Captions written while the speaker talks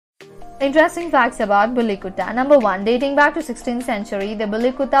Interesting facts about Bully Kutta. Number 1. Dating back to 16th century, the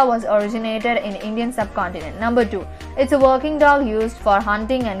Bully Kutta was originated in Indian subcontinent. Number 2. It's a working dog used for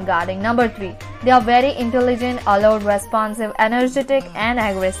hunting and guarding. Number 3. They are very intelligent, alert, responsive, energetic and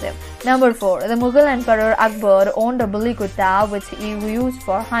aggressive. Number 4. The Mughal Emperor Akbar owned a Bully Kutta which he used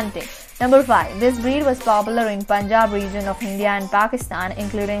for hunting. Number 5. This breed was popular in Punjab region of India and Pakistan,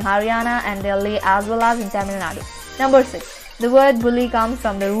 including Haryana and Delhi as well as in Tamil Nadu. Number 6. The word bully comes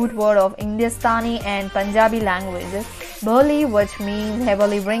from the root word of Hindustani and Punjabi languages. Bully, which means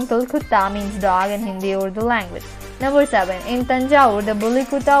heavily wrinkled, Kutta means dog in Hindi Urdu language. Number 7. In Tanjore, the Bully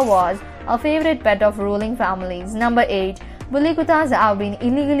Kutta was a favorite pet of ruling families. Number 8. Bully Kuttas have been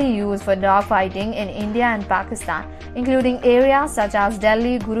illegally used for dog fighting in India and Pakistan, including areas such as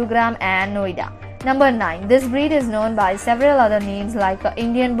Delhi, Gurugram and Noida. Number 9. This breed is known by several other names like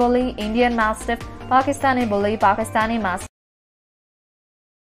Indian Bully, Indian Mastiff, Pakistani Bully, Pakistani Mastiff.